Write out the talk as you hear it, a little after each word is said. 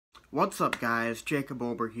What's up, guys? Jacob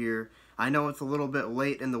Ober here. I know it's a little bit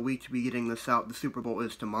late in the week to be getting this out. The Super Bowl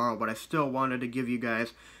is tomorrow, but I still wanted to give you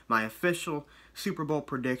guys my official Super Bowl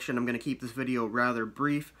prediction. I'm going to keep this video rather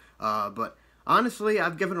brief, but honestly,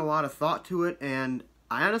 I've given a lot of thought to it, and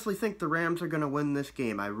I honestly think the Rams are going to win this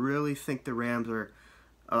game. I really think the Rams are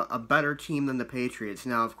a better team than the Patriots.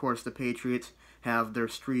 Now, of course, the Patriots have their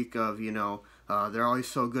streak of, they're always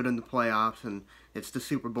so good in the playoffs, and it's the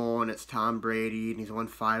Super Bowl, and it's Tom Brady, and he's won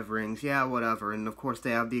 5 rings, yeah, whatever, and of course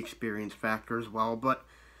they have the experience factor as well, but,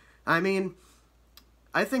 I mean,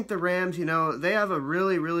 I think the Rams, they have a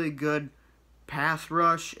really, really good pass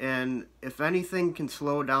rush, and if anything can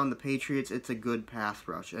slow down the Patriots, it's a good pass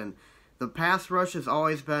rush, and the pass rush has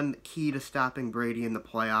always been key to stopping Brady in the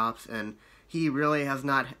playoffs, and he really has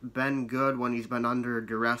not been good when he's been under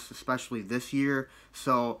duress, especially this year.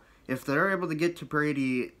 So if they're able to get to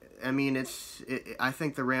Brady, I mean, I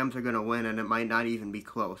think the Rams are going to win, and it might not even be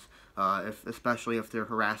close, especially if they're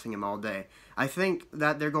harassing him all day. I think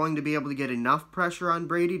that they're going to be able to get enough pressure on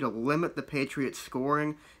Brady to limit the Patriots'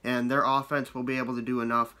 scoring, and their offense will be able to do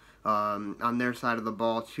enough on their side of the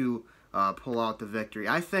ball to pull out the victory.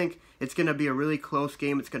 I think it's going to be a really close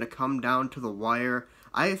game. It's going to come down to the wire.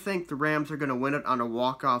 I think the Rams are going to win it on a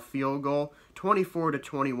walk-off field goal,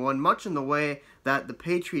 24-21, much in the way that the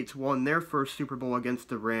Patriots won their first Super Bowl against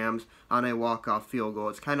the Rams on a walk-off field goal.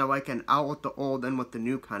 It's kind of like an out with the old, in with the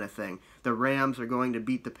new kind of thing. The Rams are going to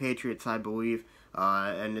beat the Patriots, I believe,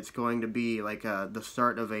 and it's going to be like the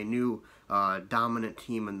start of a new dominant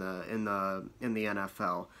team in the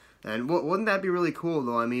NFL. And wouldn't that be really cool,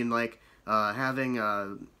 though? I mean, like having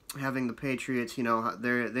the Patriots,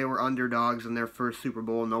 they were underdogs in their first Super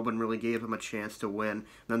Bowl. No one really gave them a chance to win.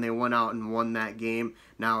 Then they went out and won that game.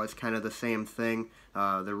 Now it's kind of the same thing.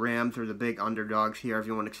 The Rams are the big underdogs here.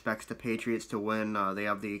 Everyone expects the Patriots to win. They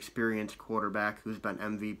have the experienced quarterback who's been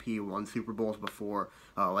MVP, won Super Bowls before,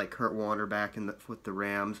 like Kurt Warner back with the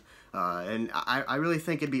Rams. And I really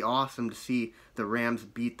think it'd be awesome to see the Rams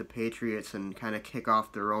beat the Patriots and kind of kick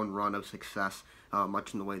off their own run of success,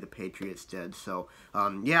 much in the way the Patriots did. So,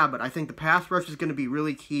 yeah, but I think the pass rush is going to be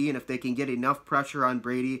really key, and if they can get enough pressure on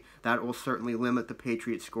Brady, that will certainly limit the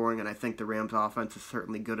Patriots' scoring, and I think the Rams' offense is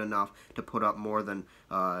certainly good enough to put up more than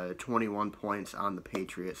 21 points on the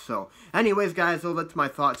Patriots. So, anyways, guys, that's my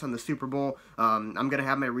thoughts on the Super Bowl. I'm going to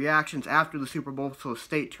have my reactions after the Super Bowl, so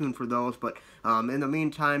stay tuned for those, but in the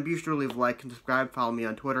meantime, be sure to leave a like and subscribe. Follow me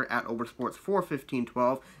on Twitter at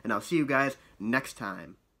Obersports41512, and I'll see you guys next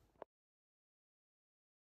time.